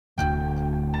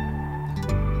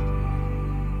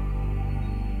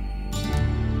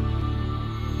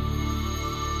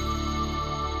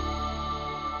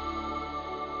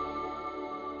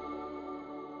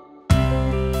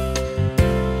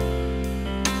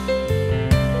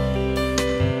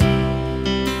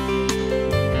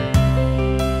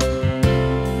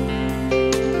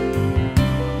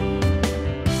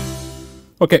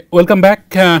Okay, welcome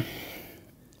back.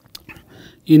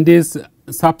 In this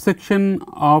subsection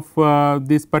of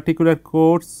this particular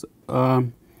course,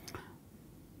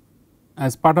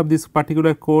 as part of this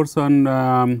particular course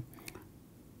on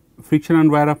friction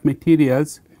and wear of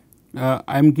materials,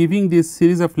 I am giving this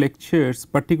series of lectures,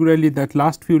 particularly that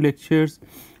last few lectures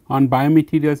on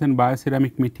biomaterials and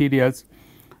bioceramic materials.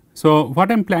 So,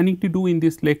 what I am planning to do in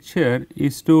this lecture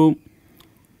is to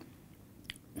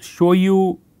show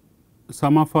you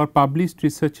some of our published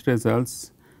research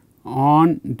results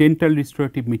on dental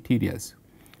restorative materials.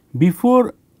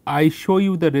 Before I show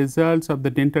you the results of the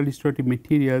dental restorative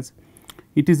materials,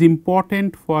 it is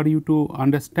important for you to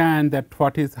understand that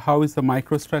how is the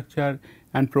microstructure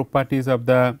and properties of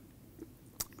the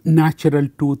natural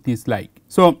tooth is like.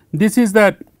 So, this is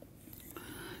the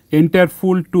entire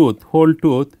full tooth, whole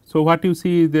tooth. So, what you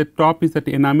see the top is that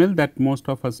enamel that most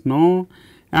of us know,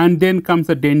 and then comes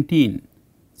the dentine.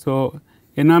 So,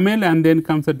 enamel and then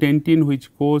comes the dentine,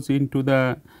 which goes into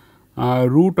the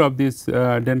root of this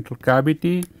dental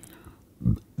cavity.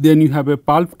 Then you have a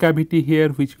pulp cavity here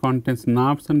which contains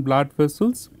nerves and blood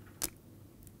vessels.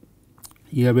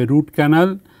 You have a root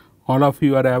canal, all of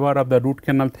you are aware of the root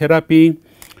canal therapy.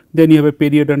 Then you have a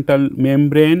periodontal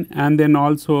membrane, and then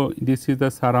also this is the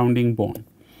surrounding bone.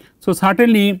 So,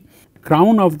 certainly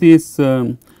crown of this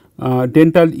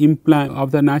dental implant of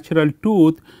the natural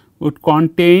tooth would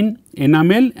contain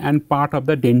enamel and part of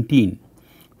the dentine,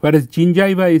 whereas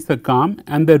gingiva is the gum,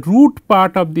 and the root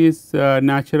part of this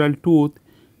natural tooth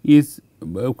is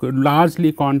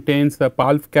largely contains the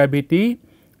pulp cavity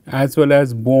as well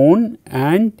as bone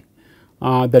and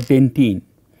the dentine.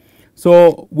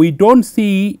 So, we do not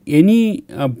see any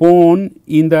bone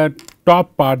in the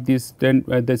top part, this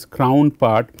crown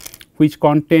part, which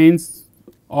contains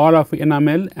all of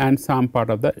enamel and some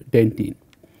part of the dentine.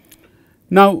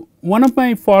 Now, one of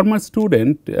my former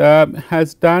student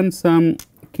has done some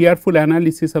careful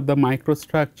analysis of the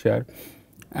microstructure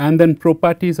and then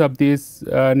properties of this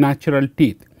natural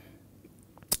teeth.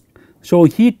 So,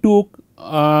 he took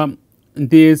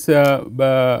this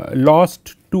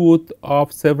lost tooth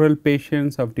of several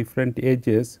patients of different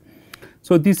ages.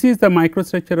 So, this is the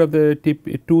microstructure of the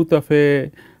tooth of a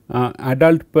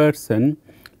adult person,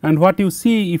 and what you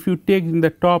see, if you take in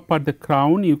the top part the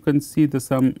crown, you can see the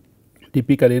some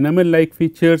typical enamel like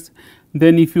features.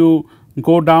 Then if you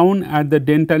go down at the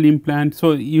dental implant,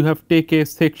 so you have take a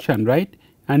section, right,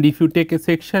 and if you take a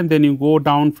section, then you go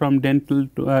down from dental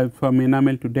to from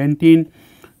enamel to dentine.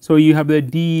 So, you have the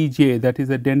DEJ, that is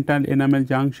the dental enamel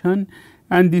junction,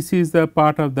 and this is the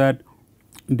part of that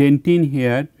dentine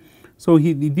here. So,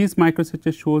 this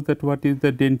microstructure shows that what is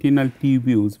the dentinal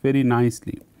tubules very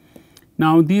nicely.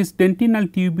 Now, these dentinal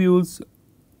tubules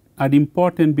are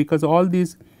important because all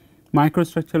these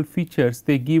microstructural features,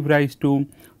 they give rise to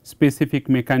specific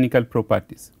mechanical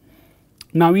properties.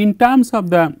 Now, in terms of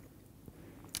the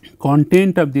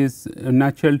content of this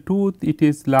natural tooth, it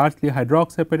is largely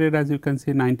hydroxyapatite, as you can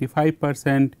see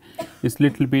 95% is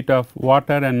little bit of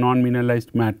water and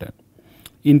non-mineralized matter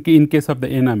in case of the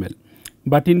enamel.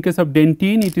 But in case of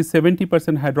dentine, it is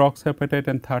 70% hydroxyapatite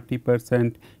and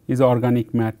 30% is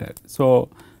organic matter. So,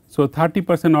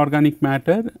 30% organic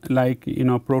matter like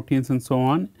proteins and so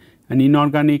on, and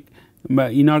inorganic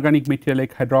material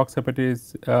like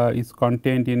hydroxyapatite is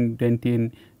contained in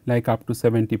dentine like up to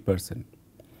 70%.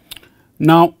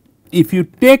 Now, if you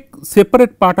take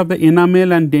separate part of the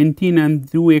enamel and dentine and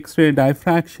do X-ray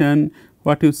diffraction,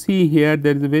 what you see here,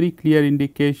 there is a very clear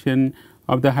indication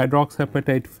of the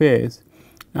hydroxyapatite phase,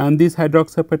 and this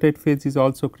hydroxyapatite phase is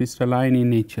also crystalline in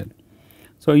nature.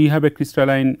 So, you have a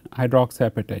crystalline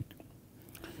hydroxyapatite.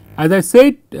 As I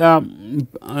said a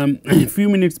few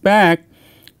minutes back,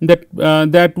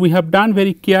 that we have done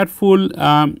very careful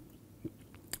and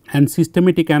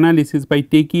systematic analysis by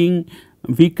taking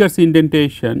Vickers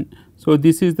indentation. So,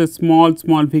 this is the small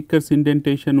Vickers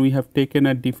indentation we have taken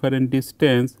at different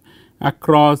distance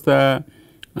across the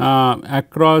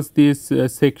across this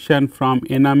section from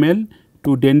enamel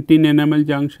to dentine enamel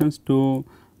junctions to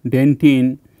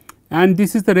dentine, and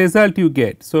this is the result you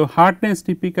get. So, hardness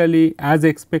typically as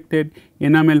expected,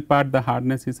 enamel part the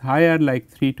hardness is higher like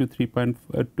 3 to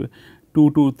 3.2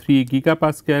 to 3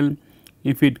 gigapascal.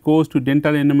 If it goes to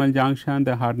dental enamel junction,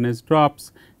 the hardness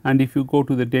drops, and if you go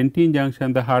to the dentine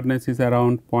junction, the hardness is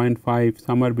around 0.5,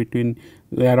 somewhere between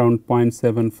around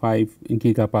 0.75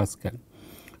 gigapascal.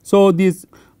 So, this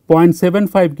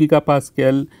 0.75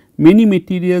 gigapascal, many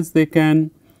materials they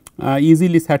can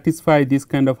easily satisfy this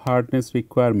kind of hardness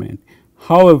requirement.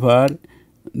 However,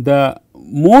 the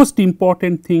most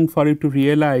important thing for you to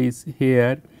realize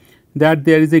here that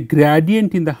there is a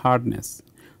gradient in the hardness.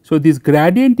 So, this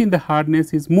gradient in the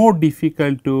hardness is more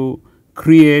difficult to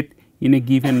create in a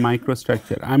given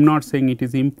microstructure. I am not saying it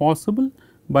is impossible,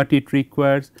 but it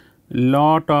requires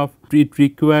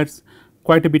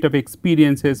quite a bit of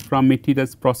experiences from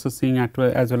materials processing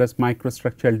as well as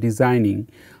microstructural designing,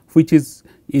 which is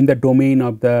in the domain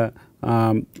of the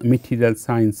material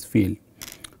science field.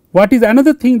 What is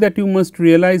another thing that you must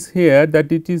realize here,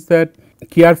 that it is that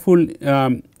careful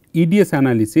EDS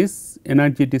analysis,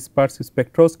 energy dispersive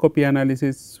spectroscopy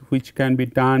analysis, which can be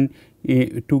done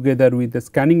together with the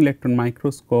scanning electron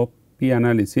microscopy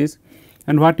analysis,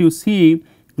 and what you see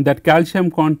that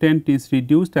calcium content is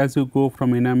reduced as you go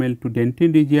from enamel to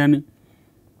dentine region.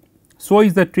 So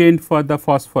is the trend for the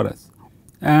phosphorus,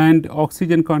 and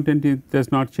oxygen content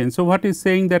does not change. So, what is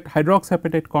saying that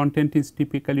hydroxyapatite content is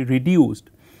typically reduced,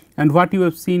 and what you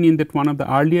have seen in that one of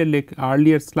the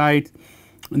earlier slides,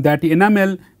 that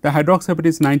enamel the hydroxyapatite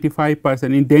is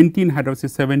 95%, in dentine hydroxy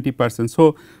is 70%.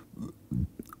 So,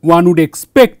 one would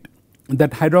expect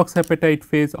that hydroxyapatite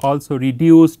phase also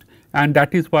reduced, and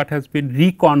that is what has been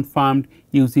reconfirmed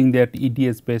using that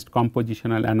EDS based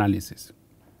compositional analysis.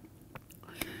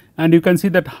 And you can see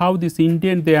that how this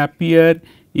indent they appear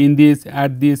in this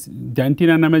at this dentine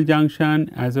enamel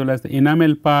junction, as well as the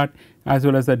enamel part, as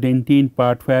well as the dentine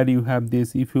part, where you have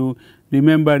this, if you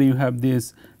remember, you have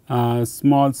this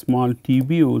small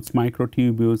tubules,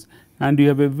 microtubules, and you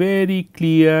have a very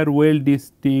clear, well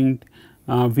distinct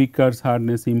Vickers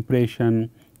hardness impression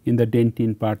in the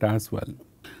dentine part as well.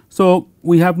 So,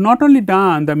 we have not only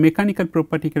done the mechanical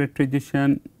property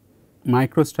characterization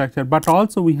microstructure, but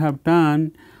also we have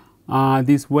done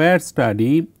this wear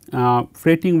study,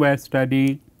 fretting wear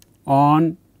study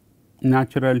on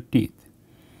natural teeth.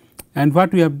 And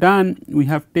what we have done, we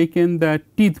have taken the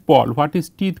teeth ball. What is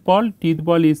teeth ball? Teeth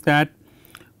ball is that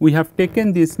we have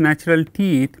taken this natural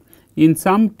teeth. In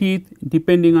some teeth,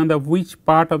 depending on the which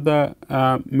part of the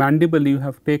mandible you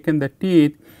have taken the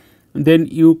teeth, then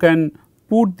you can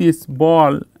put this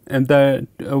ball and the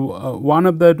one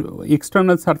of the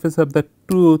external surface of the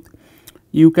tooth,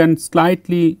 you can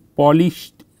slightly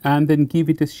polish and then give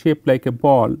it a shape like a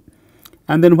ball.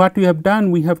 And then what we have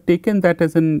done, we have taken that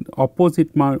as an opposite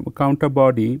counter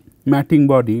body, matting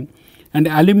body, and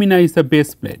alumina is the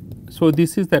base plate. So,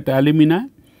 this is that alumina.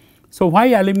 So,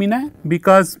 why alumina?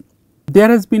 Because there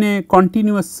has been a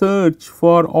continuous search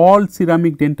for all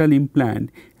ceramic dental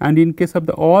implant, and in case of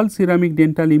the all ceramic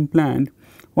dental implant,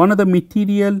 one of the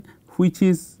material which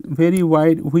is very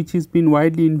wide, which has been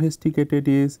widely investigated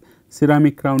is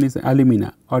ceramic crown is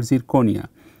alumina or zirconia.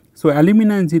 So,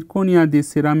 alumina and zirconia, this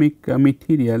ceramic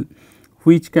material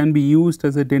which can be used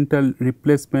as a dental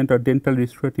replacement or dental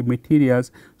restorative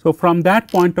materials. So, from that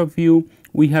point of view,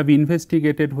 we have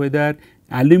investigated whether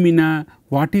alumina,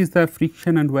 what is the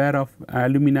friction and wear of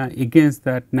alumina against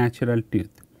that natural tooth.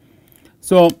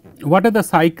 So, what are the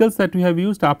cycles that we have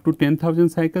used? Up to 10,000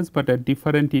 cycles, but at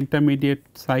different intermediate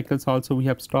cycles also we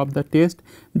have stopped the test,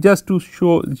 just to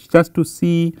show, just to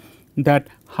see that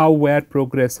how wear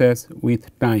progresses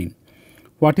with time.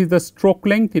 What is the stroke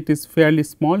length? It is fairly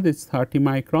small, this is 30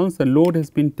 microns. The load has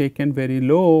been taken very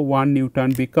low, 1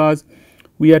 Newton, because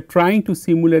we are trying to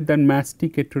simulate the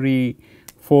masticatory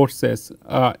forces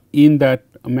in that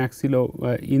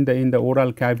in the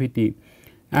oral cavity.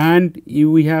 And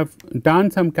we have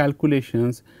done some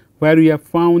calculations where we have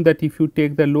found that if you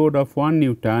take the load of 1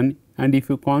 Newton and if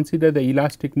you consider the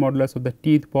elastic modulus of the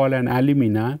teeth ball and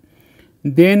alumina,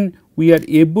 then we are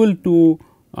able to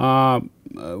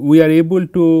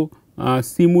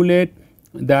simulate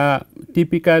the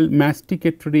typical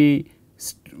masticatory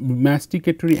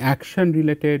action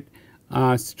related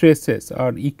stresses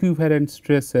or equivalent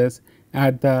stresses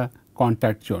at the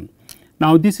contact zone.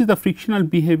 Now, this is the frictional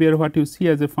behavior what you see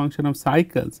as a function of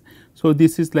cycles. So,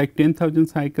 this is like 10,000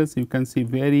 cycles, you can see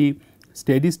very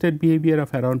steady state behavior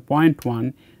of around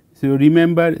 0.1. So,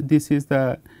 remember this is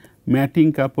the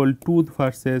matting couple tooth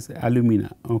versus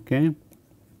alumina. Okay.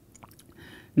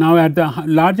 Now, at the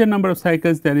larger number of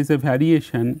cycles there is a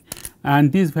variation,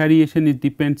 and this variation it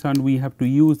depends on we have to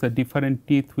use the different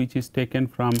teeth which is taken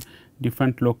from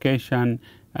different location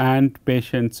and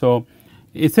patient. So,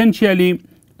 essentially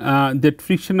that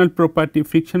frictional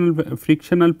properties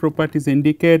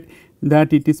indicate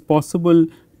that it is possible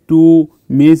to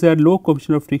measure low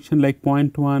coefficient of friction like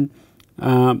 0.1,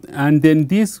 and then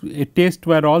these tests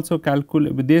were also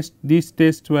calculated. These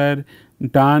tests were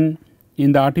done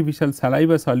in the artificial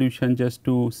saliva solution just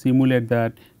to simulate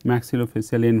that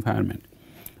maxillofacial environment.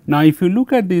 Now, if you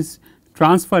look at this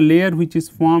transfer layer which is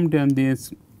formed on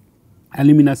this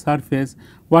alumina surface,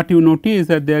 what you notice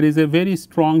that there is a very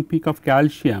strong peak of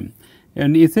calcium,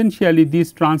 and essentially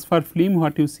this transfer film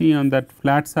what you see on that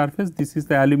flat surface, this is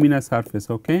the alumina surface.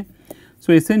 Okay.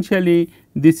 So, essentially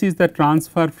this is the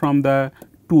transfer from the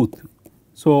tooth.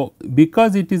 So,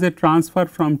 because it is a transfer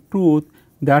from tooth,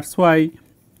 that is why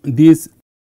this,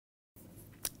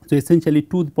 so essentially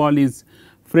tooth ball is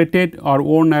fretted or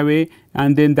worn away,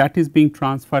 and then that is being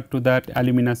transferred to that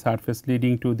alumina surface,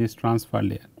 leading to this transfer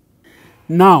layer.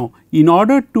 Now, in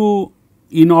order to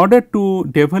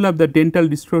develop the dental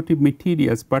restorative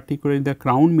materials, particularly the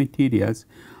crown materials,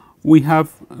 we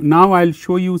have now I will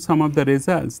show you some of the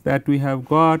results that we have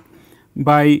got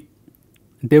by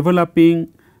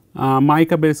developing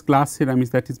mica based glass ceramics,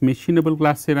 that is machinable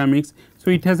glass ceramics. So,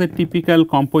 it has a typical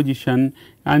composition,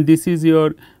 and this is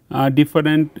your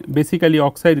different basically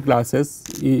oxide glasses,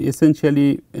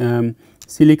 essentially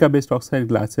silica based oxide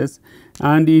glasses,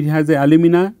 and it has a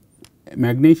alumina,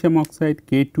 magnesium oxide,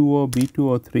 K2O,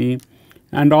 B2O3,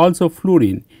 and also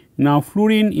fluorine. Now,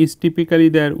 fluorine is typically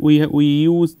there, we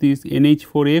use this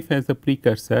NH4F as a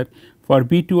precursor. For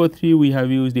B2O3 we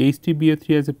have used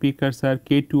H2BO3 as a precursor,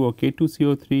 K2O,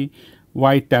 K2CO3,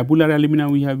 white tabular alumina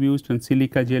we have used, and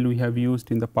silica gel we have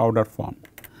used in the powder form.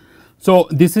 So,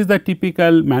 this is the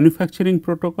typical manufacturing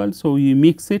protocol. So, we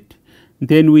mix it,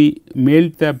 then we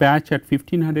melt the batch at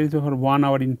 1500 for 1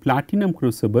 hour in platinum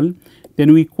crucible,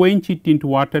 then we quench it into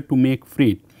water to make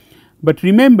frit. But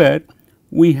remember,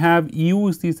 we have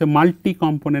used these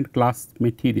multi-component glass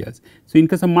materials. So, in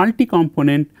case of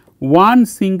multi-component, one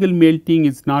single melting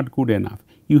is not good enough,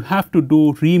 you have to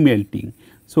do remelting.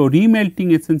 So,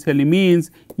 remelting essentially means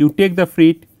you take the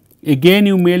frit, again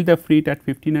you melt the frit at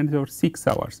 1500 or 6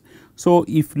 hours. So,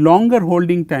 if longer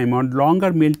holding time or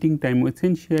longer melting time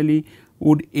essentially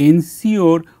would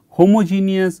ensure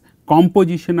homogeneous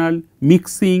compositional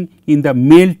mixing in the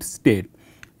melt state,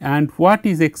 and what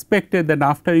is expected that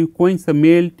after you quench the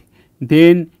melt,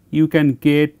 then you can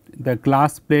get the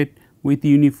glass plate with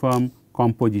uniform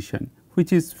composition,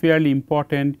 which is fairly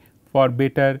important for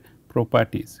better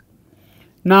properties.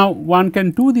 Now, one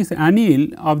can do this anneal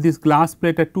of this glass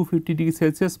plate at 250 degrees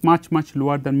Celsius, much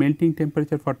lower than melting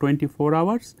temperature for 24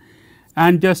 hours,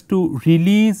 and just to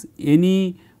release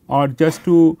any or just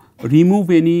to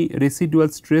remove any residual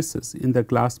stresses in the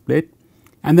glass plate.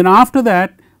 And then after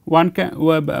that one can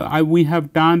we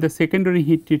have done the secondary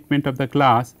heat treatment of the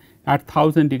glass at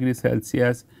 1000 degrees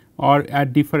Celsius or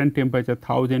at different temperature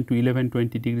 1000 to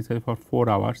 1120 degrees Celsius for 4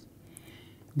 hours.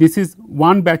 This is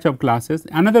one batch of glasses.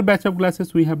 Another batch of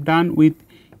glasses we have done with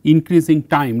increasing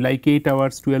time like 8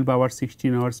 hours, 12 hours,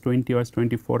 16 hours, 20 hours,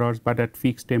 24 hours, but at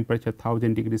fixed temperature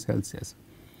 1000 degrees Celsius.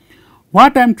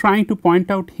 What I am trying to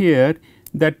point out here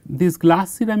that these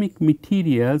glass ceramic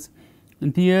materials,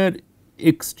 they are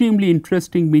extremely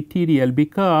interesting material,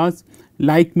 because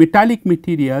like metallic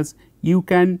materials you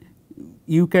can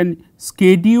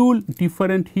schedule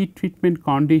different heat treatment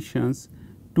conditions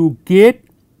to get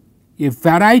a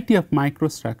variety of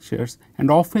microstructures, and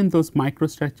often those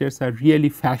microstructures are really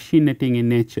fascinating in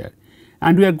nature.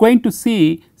 And we are going to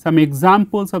see some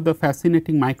examples of the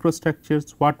fascinating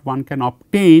microstructures what one can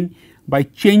obtain by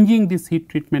changing these heat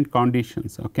treatment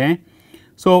conditions. Okay.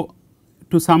 So,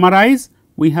 to summarize,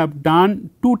 we have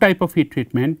done two type of heat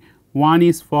treatment. One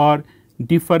is for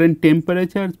different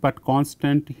temperatures, but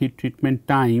constant heat treatment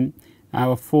time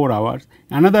of 4 hours.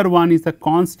 Another one is the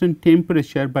constant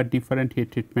temperature, but different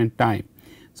heat treatment time.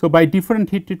 So, by different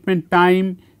heat treatment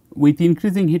time, with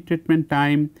increasing heat treatment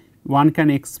time, one can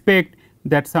expect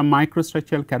that some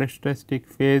microstructural characteristic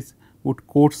phase would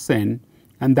coarsen,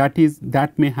 and that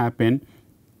may happen.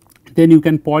 Then you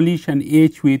can polish and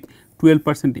etch with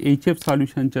 12% HF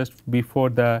solution just before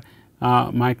the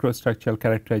microstructural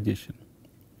characterization.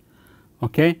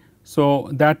 Okay. So,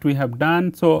 that we have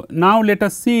done. So, now let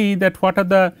us see that what are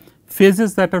the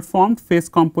phases that are formed, phase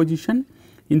composition.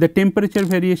 In the temperature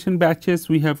variation batches,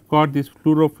 we have got this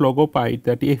fluorophlogophite,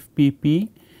 that FPP.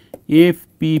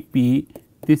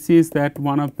 This is that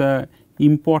one of the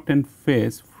important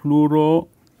phase,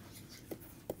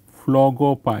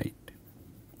 fluorophlogophite.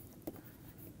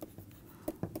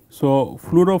 So,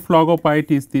 fluorophlogophite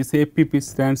is this, FPP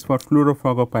stands for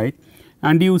fluorophlogophite,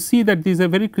 and you see that these are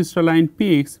very crystalline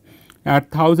peaks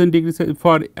at 1000 degrees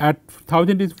for at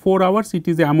 1000 degrees 4 hours it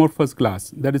is amorphous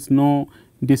glass, there is no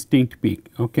distinct peak.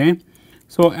 Okay.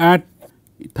 So, at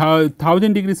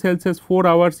 1000 degrees Celsius 4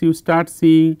 hours you start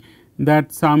seeing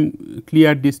that some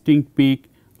clear distinct peak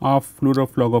of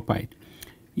fluorophlogophite.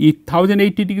 At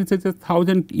 1080 degrees Celsius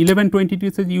 1120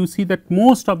 degrees Celsius you see that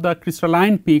most of the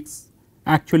crystalline peaks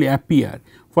actually appear.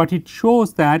 What it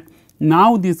shows that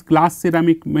now these glass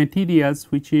ceramic materials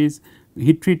which is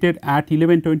heat treated at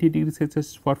 1120 degrees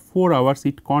Celsius for 4 hours,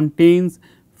 it contains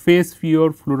phase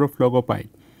pure fluorophlogophite.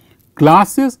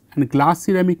 Glasses and glass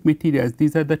ceramic materials,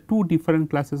 these are the two different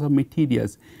classes of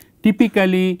materials.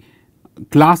 Typically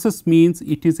glasses means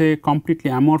it is a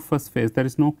completely amorphous phase, there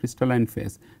is no crystalline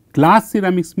phase. Glass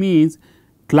ceramics means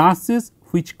glasses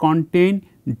which contain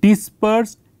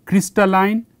dispersed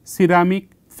crystalline ceramic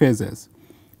phases.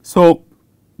 So,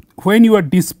 when you are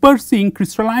dispersing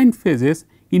crystalline phases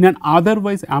in an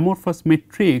otherwise amorphous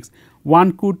matrix,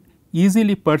 one could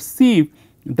easily perceive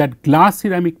that glass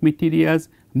ceramic materials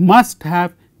must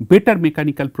have better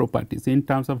mechanical properties in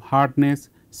terms of hardness,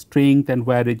 strength and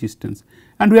wear resistance,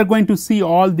 and we are going to see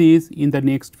all these in the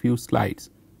next few slides.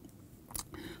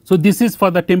 So, this is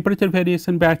for the temperature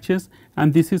variation batches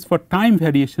and this is for time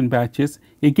variation batches.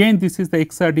 Again this is the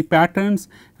XRD patterns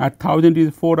at 1000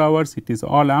 is 4 hours, it is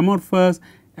all amorphous,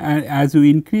 and as you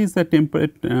increase the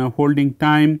temperature holding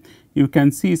time, you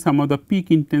can see some of the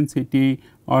peak intensity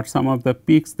or some of the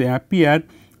peaks they appear.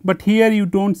 But here you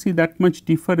do not see that much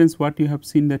difference what you have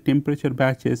seen the temperature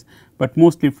batches, but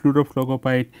mostly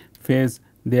fluorophlogophite phase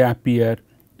they appear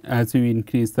as you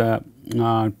increase the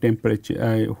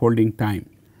temperature holding time.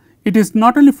 It is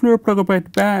not only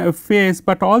fluorophlogophite phase,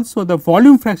 but also the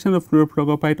volume fraction of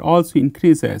fluorophlogophite also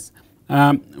increases.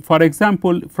 For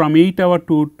example, from 8 hour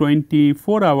to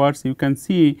 24 hours you can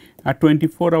see at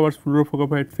 24 hours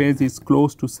fluorophlogophite phase is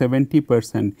close to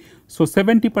 70%. So,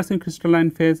 70% crystalline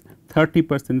phase,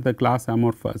 30% the glass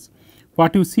amorphous.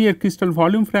 What you see at crystal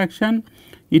volume fraction,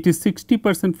 it is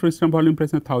 60% crystal volume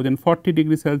fraction 1040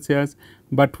 degrees Celsius,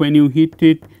 but when you heat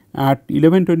it at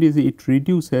 1120 it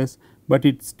reduces, but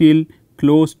it is still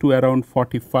close to around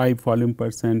 45 volume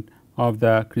percent of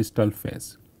the crystal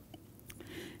phase.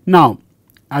 Now,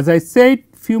 as I said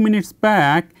few minutes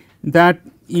back that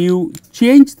you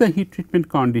change the heat treatment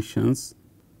conditions,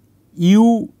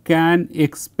 you can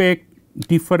expect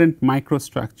different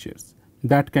microstructures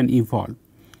that can evolve.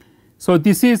 So,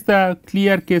 this is the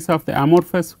clear case of the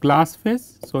amorphous glass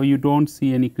phase. So, you do not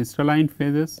see any crystalline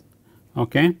phases.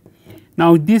 Okay.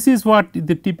 Now, this is what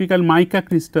the typical mica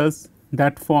crystals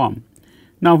that form.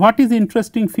 Now, what is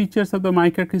interesting features of the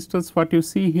mica crystals what you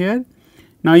see here?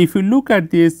 Now, if you look at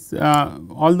this,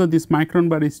 although this micron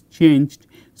bar is changed,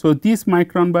 so this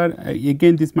micron bar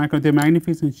again this micron the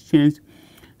magnification is changed.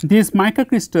 These mica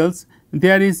crystals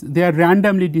they are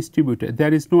randomly distributed,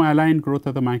 there is no aligned growth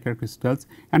of the mica crystals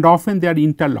and often they are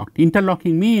interlocked.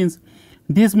 Interlocking means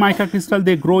this mica crystal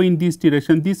they grow in this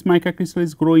direction, this mica crystal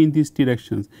is grow in these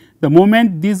directions. The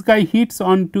moment this guy hits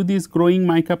onto these growing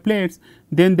mica plates,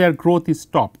 then their growth is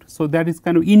stopped. So, that is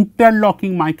kind of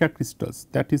interlocking mica crystals,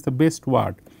 that is the best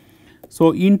word.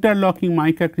 So, interlocking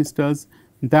mica crystals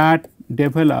that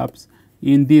develops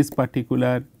in this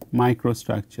particular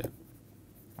microstructure.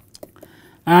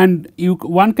 And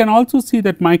one can also see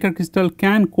that mica crystal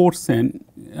can coarsen,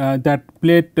 that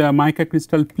plate mica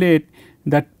crystal plate,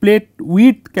 that plate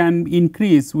width can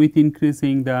increase with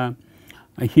increasing the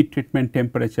heat treatment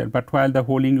temperature, but while the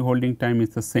holding time is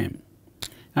the same.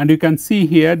 And you can see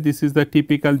here this is the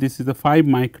typical, this is the 5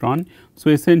 micron. So,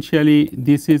 essentially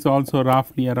this is also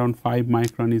roughly around 5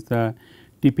 micron is the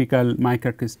typical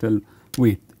mica crystal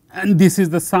width. And this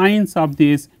is the signs of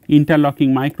these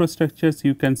interlocking microstructures.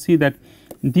 You can see that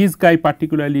this guy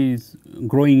particularly is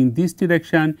growing in this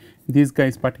direction, this guy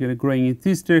is particularly growing in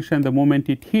this direction. The moment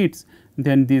it hits,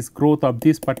 then this growth of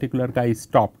this particular guy is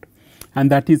stopped,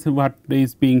 and that is what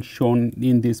is being shown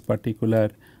in this particular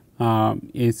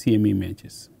ACM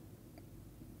images.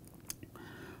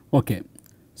 Okay.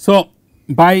 So,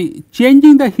 by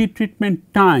changing the heat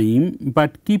treatment time,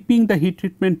 but keeping the heat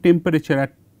treatment temperature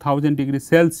at 1000 degrees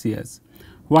Celsius,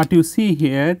 what you see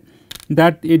here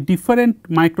that a different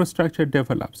microstructure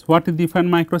develops. What is different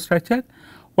microstructure?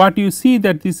 What you see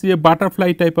that this is a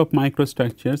butterfly type of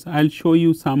microstructures. I will show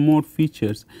you some more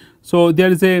features. So, there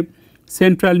is a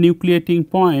central nucleating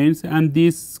points and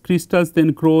these crystals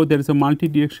then grow, there is a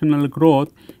multidirectional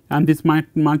growth and this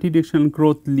multidirectional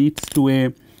growth leads to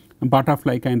a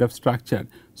butterfly kind of structure.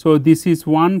 So, this is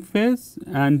one phase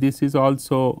and this is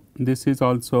also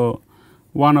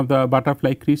one of the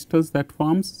butterfly crystals that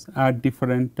forms at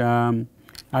different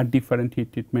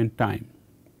heat treatment time.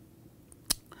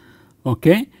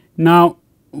 Okay. Now,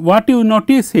 what you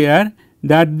notice here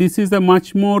that this is a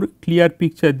much more clear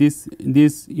picture, this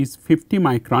is 50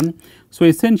 micron. So,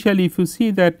 essentially if you see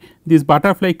that these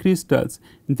butterfly crystals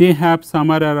they have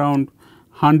somewhere around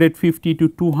 150 to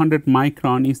 200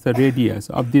 micron is the radius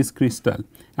of this crystal,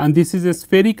 and this is a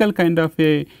spherical kind of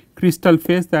a crystal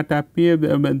phase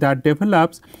that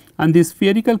develops, and this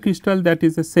spherical crystal that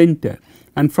is a center,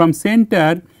 and from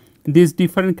center these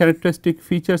different characteristic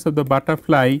features of the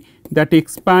butterfly that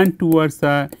expand towards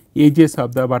the edges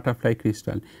of the butterfly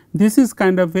crystal. This is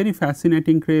kind of very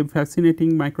fascinating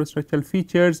microstructural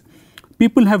features.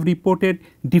 People have reported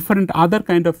different other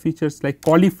kind of features like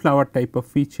cauliflower type of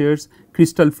features,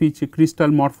 crystal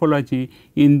morphology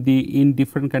in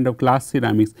different kind of glass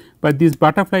ceramics, but this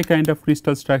butterfly kind of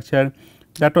crystal structure,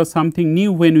 that was something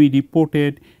new when we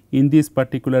reported in these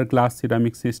particular glass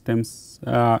ceramic systems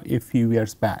a few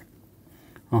years back.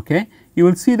 Okay. You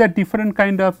will see that different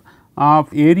kind of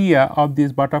area of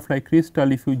this butterfly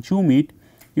crystal. If you zoom it,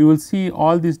 you will see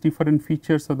all these different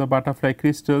features of the butterfly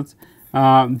crystals.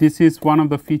 This is one of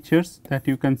the features that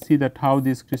you can see, that how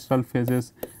these crystal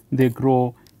phases they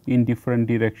grow in different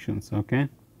directions. Okay.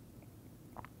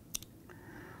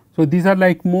 So, these are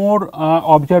like more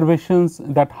observations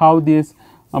that how these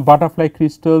butterfly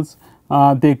crystals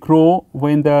they grow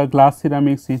when the glass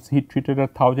ceramics is heat treated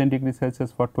at 1000 degrees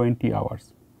Celsius for 20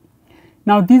 hours.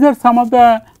 Now, these are some of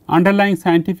the underlying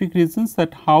scientific reasons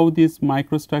that how this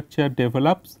microstructure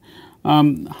develops.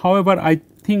 However, I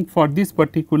think for this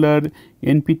particular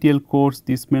NPTEL course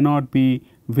this may not be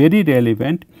very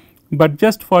relevant, but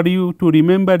just for you to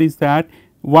remember is that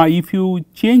why if you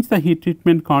change the heat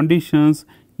treatment conditions,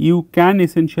 you can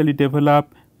essentially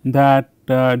develop that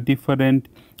different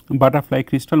butterfly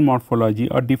crystal morphology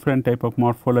or different type of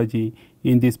morphology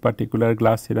in this particular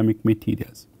glass ceramic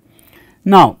materials.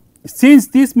 Now, since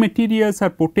these materials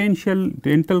are potential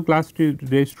dental glass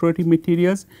restorative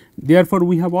materials, therefore,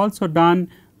 we have also done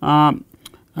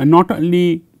not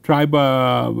only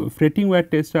fretting wear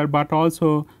tester, but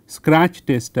also scratch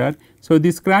tester. So,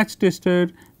 the scratch tester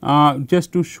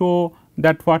just to show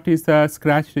that what is the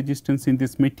scratch resistance in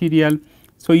this material.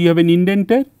 So, you have an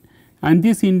indenter, and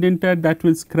this indenter that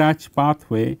will scratch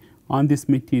pathway on this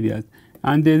material,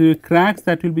 and there will cracks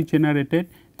that will be generated,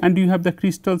 and you have the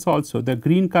crystals also. The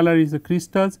green color is the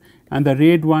crystals and the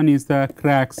red one is the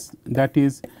cracks that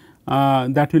is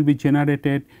that will be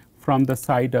generated from the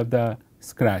side of the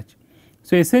scratch.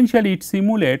 So, essentially it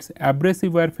simulates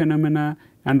abrasive wear phenomena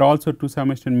and also to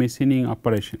some extent machining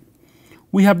operation.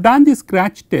 We have done this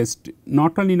scratch test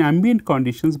not only in ambient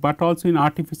conditions, but also in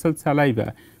artificial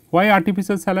saliva. Why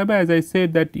artificial saliva? As I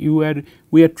said that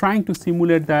we are trying to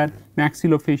simulate the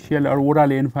maxillofacial or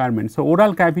oral environment. So,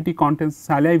 oral cavity contains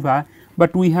saliva,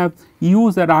 but we have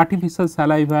used an artificial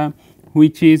saliva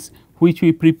which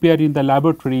we prepare in the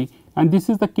laboratory, and this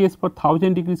is the case for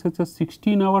 1000 degrees Celsius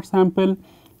 16 hour sample,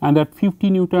 and at 50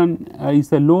 Newton is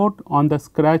the load on the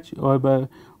scratch or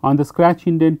on the scratch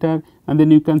indenter, and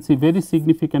then you can see very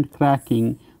significant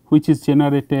cracking which is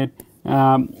generated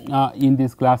in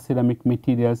these glass ceramic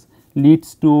materials,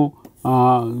 leads to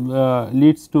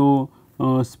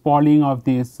spalling of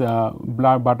these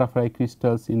butterfly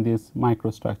crystals in this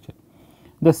microstructure.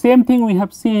 The same thing we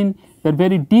have seen, that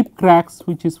very deep cracks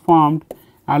which is formed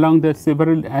along the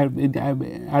several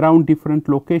around different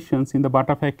locations in the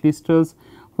butterfly crystals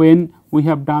when we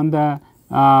have done the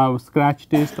scratch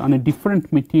test on a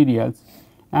different materials,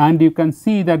 and you can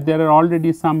see that there are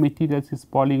already some materials is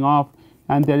falling off,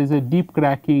 and there is a deep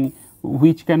cracking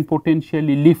which can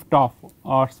potentially lift off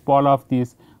or spall off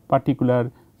this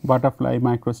particular butterfly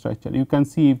microstructure. You can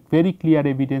see very clear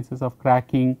evidences of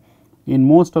cracking in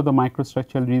most of the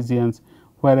microstructural regions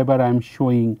wherever I am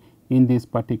showing in this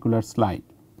particular slide.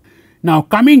 Now,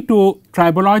 coming to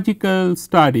tribological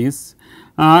studies,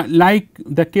 like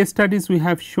the case studies we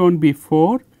have shown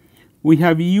before, we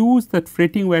have used that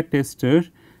fretting wear tester,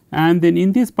 and then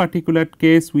in this particular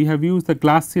case we have used the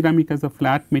glass ceramic as a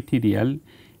flat material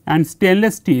and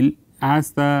stainless steel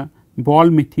as the ball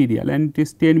material, and it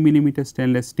is 10 millimeter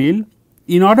stainless steel.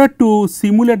 In order to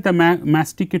simulate the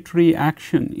masticatory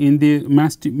action in the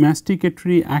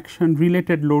masticatory action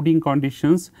related loading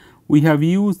conditions, we have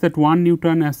used that 1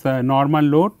 Newton as the normal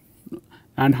load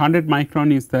and 100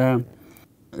 micron is the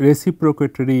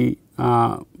reciprocatory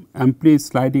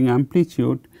sliding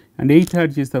amplitude, and 8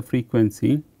 hertz is the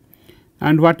frequency.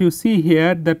 And what you see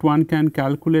here, that one can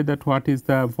calculate that what is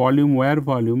the volume wear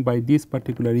volume by these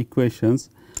particular equations.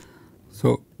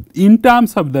 So, in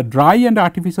terms of the dry and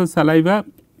artificial saliva,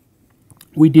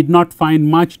 we did not find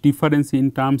much difference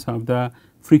in terms of the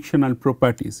frictional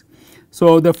properties.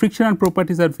 So, the frictional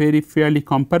properties are fairly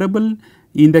comparable.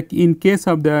 In case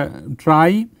of the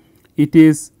dry, it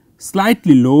is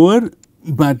slightly lower,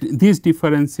 but this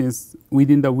difference is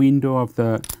within the window of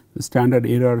the standard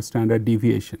error, standard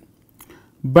deviation.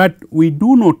 But we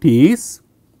do notice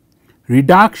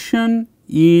reduction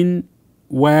in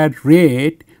wear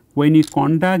rate when you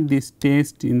conduct this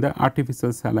test in the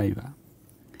artificial saliva.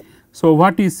 So,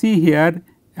 what you see here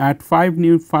at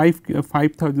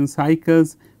 5000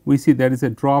 cycles, we see there is a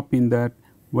drop in that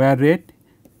wear rate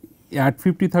at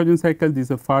 50,000 cycles this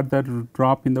is a further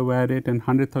drop in the wear rate, and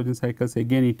 100,000 cycles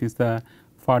again it is the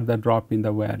further drop in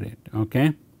the wear rate.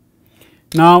 Okay.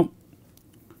 Now,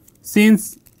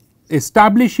 since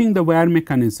establishing the wear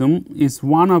mechanism is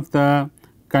one of the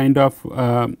kind of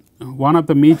one of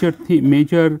the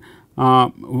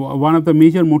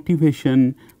major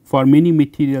motivation for many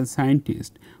material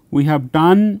scientists, we have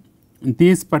done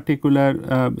this particular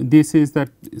this is the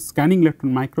scanning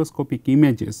electron microscopic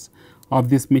images of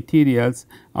these materials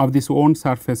of these wound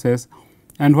surfaces,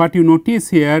 and what you notice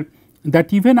here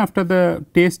that even after the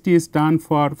test is done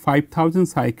for 5,000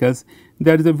 cycles,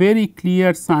 there is a very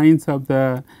clear signs of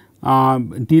the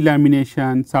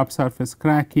delamination, subsurface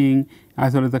cracking,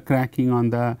 as well as the cracking on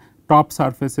the top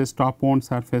surfaces, top wound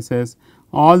surfaces.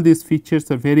 All these features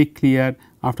are very clear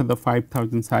after the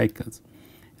 5,000 cycles.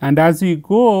 And as we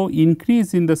go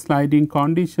increase in the sliding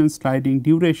conditions, sliding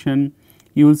duration,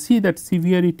 you will see that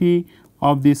severity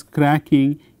of this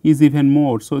cracking is even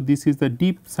more. So, this is the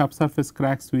deep subsurface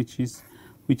cracks which is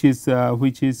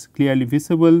clearly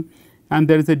visible, and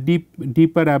there is a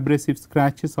deeper abrasive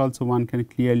scratches also one can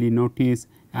clearly notice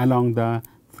along the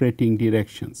fretting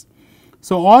directions.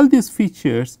 So, all these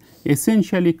features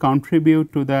essentially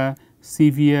contribute to the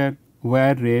severe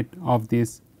wear rate of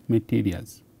these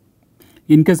materials.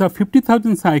 In case of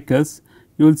 50,000 cycles,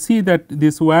 you will see that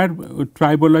this wear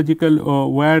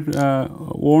tribological wear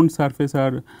wound surface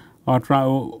or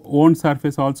wound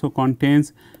surface also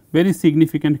contains very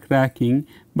significant cracking,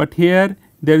 but here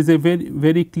there is a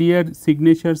very clear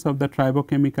signatures of the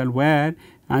tribochemical wear,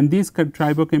 and this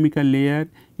tribochemical layer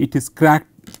it is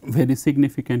cracked very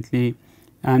significantly,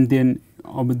 and then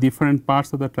different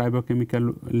parts of the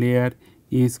tribochemical layer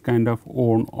is kind of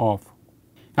worn off.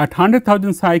 At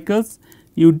 100,000 cycles,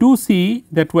 you do see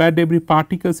that wear debris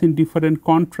particles in different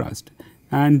contrast,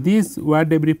 and these wear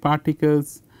debris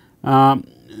particles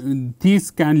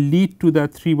these can lead to the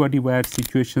 3 body wear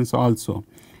situations also.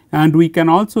 And we can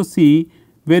also see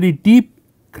very deep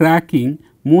cracking,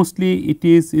 mostly it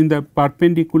is in the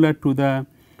perpendicular to the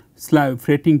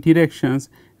fretting directions,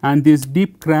 and these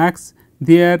deep cracks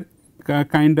they are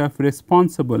kind of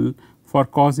responsible for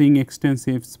causing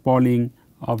extensive spalling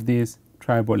of this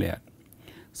tribolayer.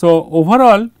 So,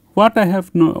 overall what I have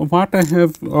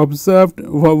observed,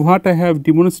 what I have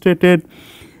demonstrated,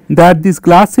 that these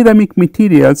glass ceramic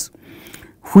materials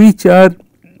which are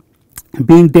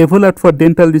being developed for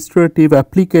dental restorative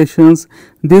applications,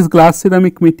 these glass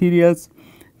ceramic materials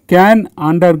can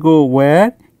undergo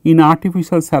wear in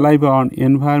artificial saliva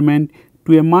environment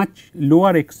to a much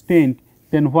lower extent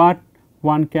than what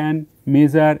one can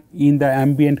measure in the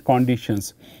ambient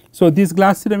conditions. So, these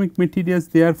glass ceramic materials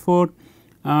therefore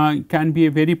can be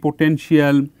a very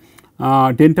potential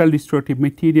dental restorative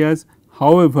materials.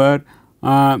 However,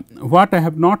 what I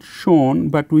have not shown,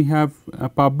 but we have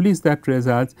published that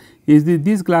results, is that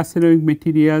these glass ceramic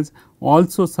materials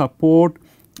also support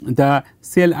the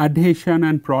cell adhesion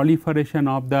and proliferation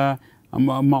of the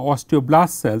osteoblast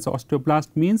cells.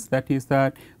 Osteoblast means that is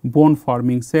the bone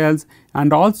forming cells,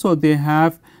 and also they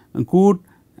have good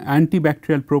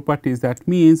antibacterial properties, that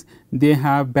means they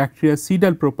have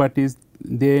bactericidal properties.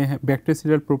 They have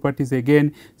bactericidal properties,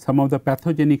 again some of the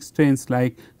pathogenic strains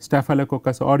like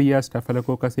Staphylococcus aureus,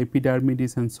 Staphylococcus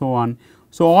epidermidis and so on.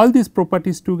 So, all these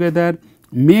properties together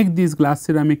make these glass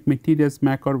ceramic materials,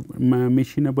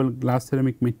 machinable glass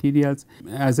ceramic materials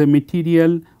as a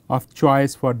material of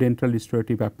choice for dental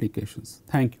restorative applications.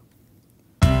 Thank you.